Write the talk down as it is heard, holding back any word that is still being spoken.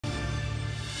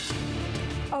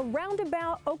A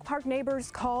roundabout Oak Park neighbors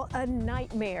call a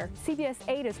nightmare. CBS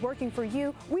 8 is working for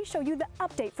you. We show you the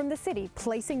update from the city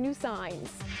placing new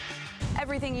signs.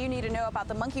 Everything you need to know about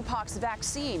the monkeypox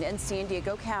vaccine in San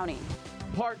Diego County.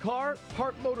 Part car,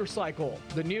 part motorcycle.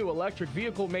 The new electric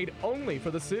vehicle made only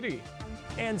for the city.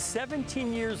 And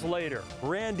 17 years later,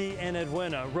 Randy and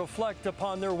Edwina reflect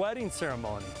upon their wedding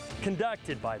ceremony,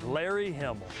 conducted by Larry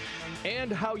Himmel.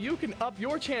 And how you can up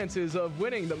your chances of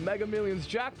winning the Mega Millions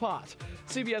jackpot.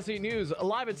 CBS 8 News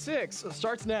live at 6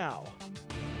 starts now.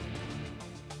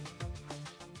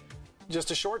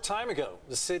 Just a short time ago,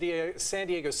 the San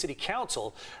Diego City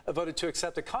Council voted to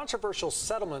accept a controversial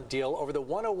settlement deal over the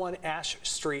 101 Ash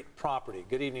Street property.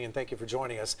 Good evening and thank you for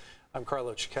joining us. I'm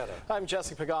Carlo Cicchetto. I'm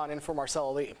Jesse Pagan in for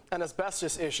Marcella Lee. An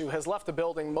asbestos issue has left the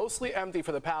building mostly empty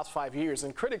for the past 5 years,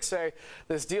 and critics say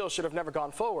this deal should have never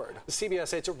gone forward.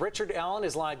 CBS 8's Richard Allen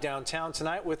is live downtown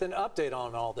tonight with an update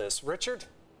on all this. Richard?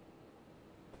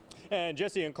 And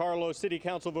Jesse and Carlo, City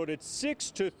Council voted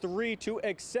 6-3 to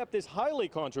accept this highly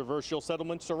controversial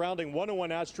settlement surrounding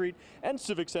 101 Ash Street and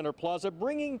Civic Center Plaza,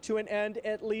 bringing to an end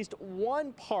at least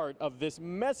one part of this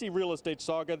messy real estate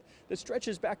saga that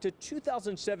stretches back to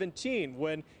 2017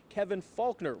 when Kevin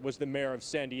Faulconer was the mayor of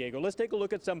San Diego. Let's take a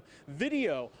look at some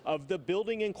video of the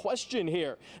building in question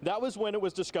here. That was when it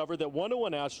was discovered that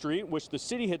 101 Ash Street, which the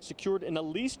city had secured in a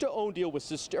lease-to-own deal with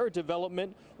Sistera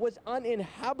Development, was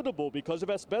uninhabitable because of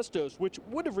asbestos, which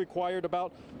would have required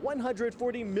about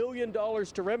 $140 million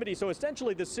to remedy. So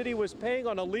essentially, the city was paying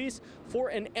on a lease for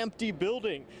an empty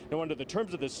building. Now, under the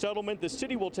terms of the settlement, the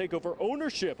city will take over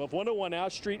ownership of 101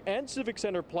 Ash Street and Civic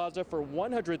Center Plaza for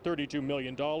 $132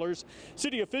 million.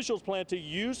 City officials plan to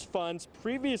use funds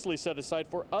previously set aside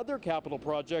for other capital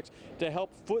projects to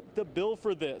help foot the bill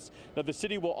for this. Now, the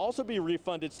city will also be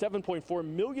refunded $7.4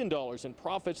 million in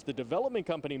profits the development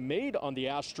company made on the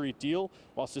Ash Street deal,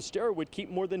 while Sistera would keep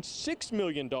more than $6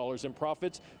 million in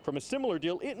profits from a similar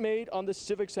deal it made on the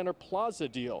Civic Center Plaza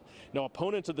deal. Now,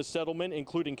 opponents of the settlement,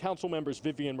 including council members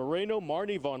Vivian Moreno,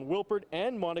 Marnie Von Wilpert,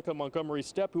 and Monica Montgomery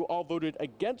Stepp, who all voted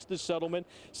against the settlement,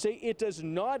 say it does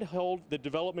not hold the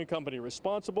development company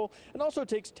responsible and also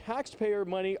takes taxpayer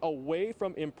money away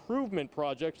from improvement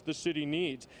projects the city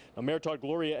needs. Now, Mayor Todd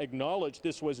Gloria acknowledged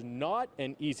this was not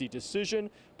an easy decision,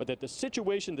 but that the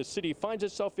situation the city finds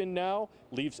itself in now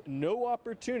leaves no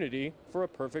opportunity for a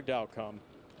perfect outcome.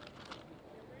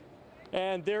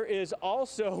 And there is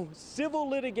also civil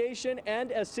litigation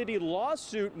and a city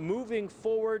lawsuit moving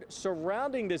forward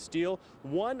surrounding this deal.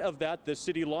 One of that, the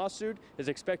city lawsuit, is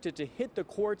expected to hit the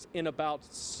courts in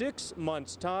about 6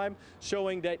 months' time,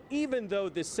 showing that even though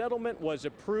this settlement was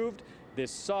approved, this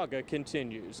saga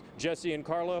continues. Jesse and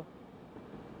Carlo.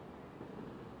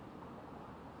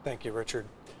 Thank you, Richard.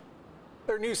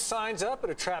 There are new signs up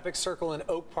at a traffic circle in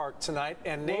Oak Park tonight,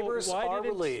 and neighbors are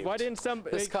relieved. Why didn't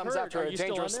somebody? This comes after a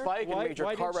dangerous spike in major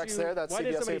car wrecks there that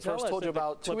CBS 8 first told you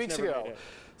about 2 weeks ago.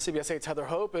 CBS 8's Heather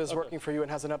Hope is working for you and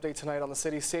has an update tonight on the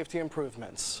city's safety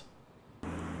improvements.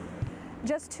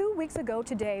 Just 2 weeks ago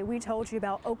today, we told you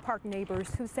about Oak Park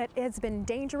neighbors who said it's been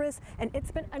dangerous and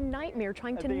it's been a nightmare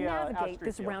trying to navigate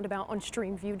this roundabout on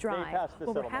Streamview Drive.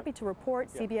 Well, we're happy to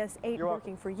report CBS 8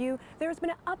 working for you. There's been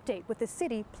an update with the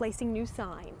city placing new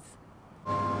signs.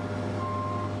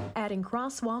 Adding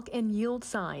crosswalk and yield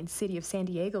signs, City of San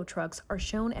Diego trucks are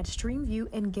shown at Streamview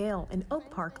and Gale in Oak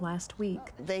Park last week.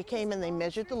 They came and they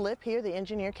measured the lip here. The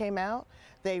engineer came out.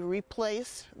 They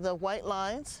replaced the white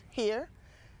lines here.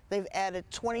 They've added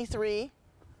 23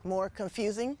 more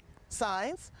confusing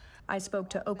signs. I spoke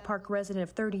to Oak Park resident of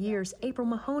 30 years, April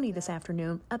Mahoney, this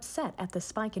afternoon, upset at the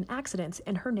spike in accidents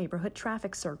in her neighborhood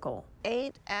traffic circle.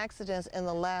 8 accidents in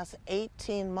the last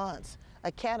 18 months.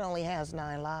 A cat only has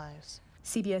 9 lives.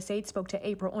 CBS 8 spoke to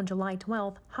April on July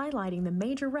 12th, highlighting the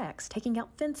major wrecks, taking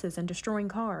out fences and destroying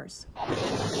cars.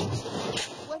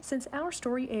 Since our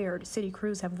story aired, city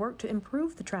crews have worked to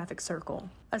improve the traffic circle.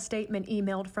 A statement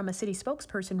emailed from a city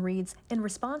spokesperson reads, in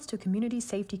response to community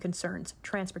safety concerns,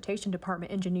 Transportation Department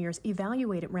engineers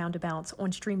evaluated roundabouts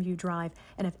on Streamview Drive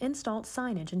and have installed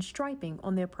signage and striping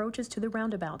on the approaches to the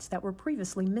roundabouts that were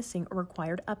previously missing or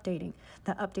required updating.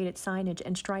 The updated signage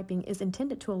and striping is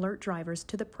intended to alert drivers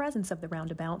to the presence of the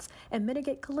roundabouts and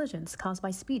mitigate collisions caused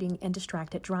by speeding and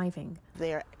distracted driving.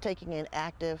 They are taking an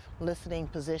active listening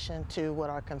position to what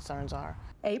our concerns are.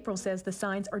 April says the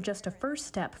signs are just a first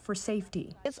step for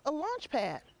safety. It's a launch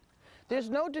pad There's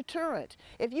no deterrent.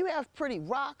 If you have pretty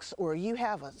rocks or you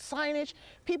have a signage,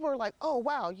 people are like, oh,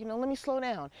 wow, you know, let me slow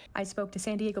down. I spoke to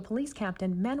San Diego Police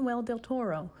Captain Manuel Del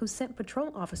Toro, who sent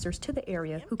patrol officers to the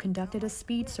area who conducted a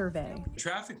speed survey. The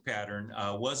traffic pattern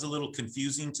was a little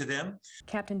confusing to them.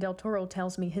 Captain Del Toro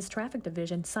tells me his traffic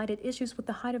division cited issues with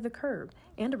the height of the curb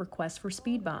and a request for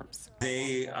speed bumps.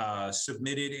 They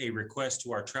submitted a request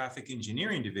to our traffic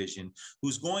engineering division,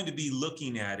 who's going to be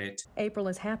looking at it. April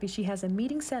is happy she has a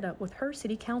meeting set up with her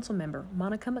city council member,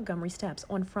 Monica Montgomery Steps,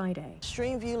 on Friday.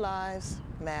 Streamview lives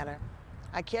matter.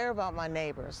 I care about my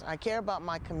neighbors. I care about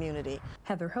my community.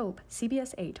 Heather Hope,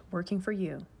 CBS 8, working for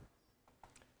you.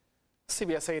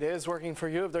 CBS 8 is working for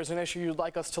you. If there's an issue you'd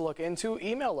like us to look into,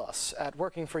 email us at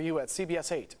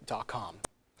workingforyou@cbs8.com.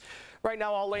 Right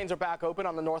now, all lanes are back open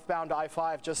on the northbound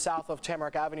I-5 just south of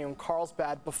Tamarack Avenue in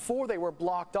Carlsbad. Before, they were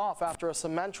blocked off after a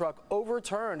cement truck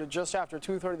overturned just after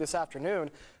 2:30 this afternoon,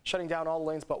 shutting down all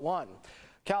lanes but one.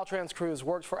 Caltrans crews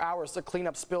worked for hours to clean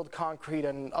up spilled concrete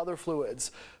and other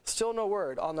fluids. Still no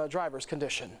word on the driver's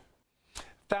condition.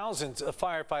 Thousands of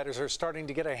firefighters are starting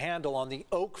to get a handle on the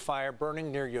oak fire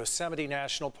burning near Yosemite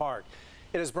National Park.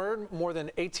 It has burned more than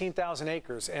 18,000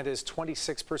 acres and is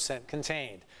 26%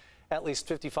 contained. At least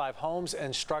 55 homes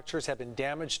and structures have been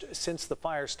damaged since the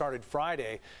fire started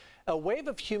Friday. A wave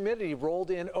of humidity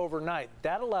rolled in overnight.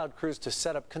 That allowed crews to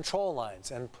set up control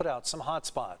lines and put out some hot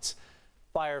spots.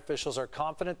 Fire officials are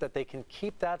confident that they can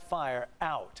keep that fire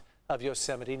out of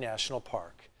Yosemite National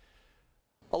Park.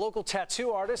 A local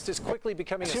tattoo artist is quickly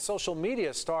becoming a social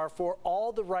media star for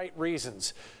all the right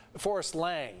reasons. Forrest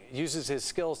Lang uses his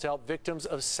skills to help victims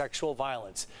of sexual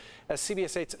violence. As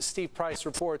CBS 8's Steve Price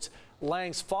reports,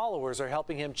 Lang's followers are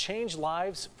helping him change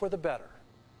lives for the better.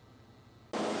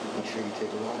 Make sure you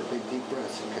take a lot of big deep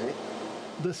breaths, okay?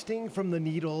 The sting from the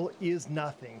needle is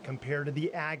nothing compared to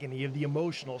the agony of the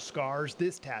emotional scars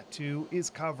this tattoo is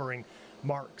covering.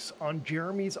 Marks on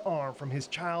Jeremy's arm from his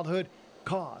childhood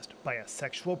caused by a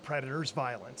sexual predator's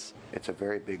violence. It's a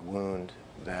very big wound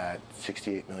that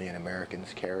 68 million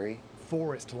Americans carry.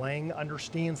 Forrest Lang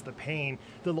understands the pain.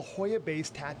 The La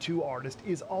Jolla-based tattoo artist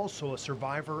is also a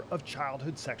survivor of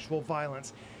childhood sexual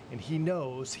violence, and he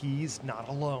knows he's not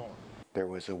alone. There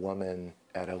was a woman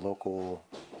at a local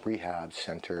rehab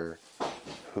center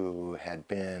who had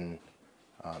been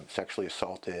sexually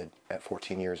assaulted at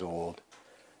 14 years old,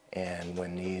 and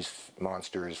when these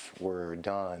monsters were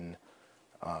done,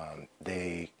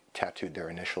 they tattooed their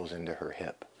initials into her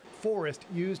hip. Forrest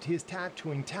used his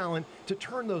tattooing talent to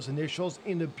turn those initials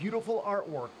into beautiful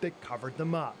artwork that covered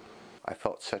them up. I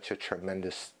felt such a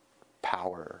tremendous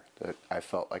power that I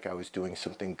felt like I was doing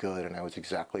something good and I was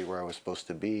exactly where I was supposed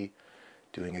to be,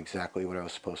 doing exactly what I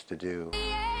was supposed to do.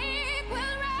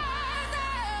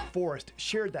 Forrest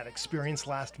shared that experience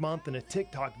last month in a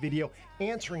TikTok video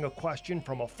answering a question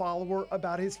from a follower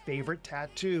about his favorite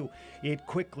tattoo. It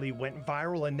quickly went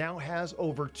viral and now has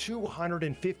over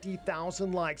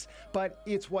 250,000 likes, but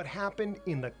it's what happened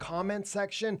in the comment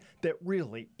section that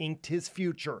really inked his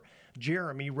future.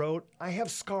 Jeremy wrote, "I have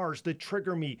scars that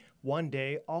trigger me. One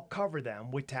day I'll cover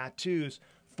them with tattoos."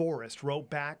 Forrest wrote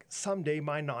back, "Someday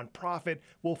my nonprofit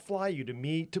will fly you to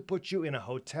me to put you in a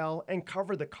hotel and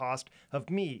cover the cost of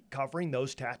me covering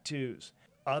those tattoos."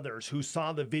 Others who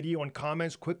saw the video and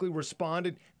comments quickly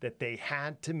responded that they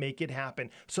had to make it happen.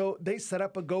 So they set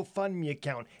up a GoFundMe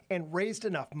account and raised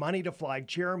enough money to fly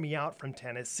Jeremy out from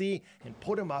Tennessee and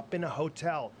put him up in a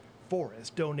hotel.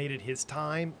 Forrest donated his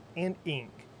time and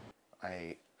ink.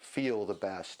 I feel the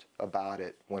best about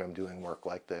it when I'm doing work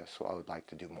like this, so I would like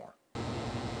to do more.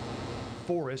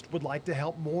 Forrest would like to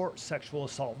help more sexual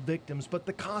assault victims, but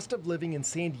the cost of living in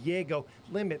San Diego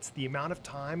limits the amount of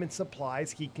time and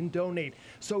supplies he can donate.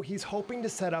 So he's hoping to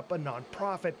set up a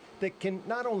nonprofit that can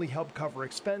not only help cover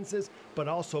expenses, but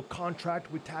also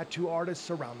contract with tattoo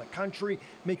artists around the country,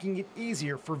 making it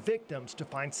easier for victims to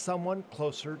find someone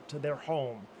closer to their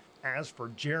home. As for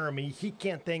Jeremy, he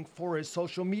can't thank for his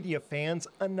social media fans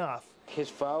enough. His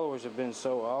followers have been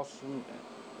so awesome.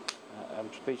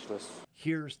 I'm speechless.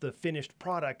 Here's the finished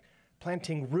product,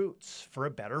 planting roots for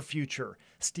a better future.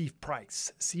 Steve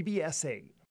Price, CBS 8.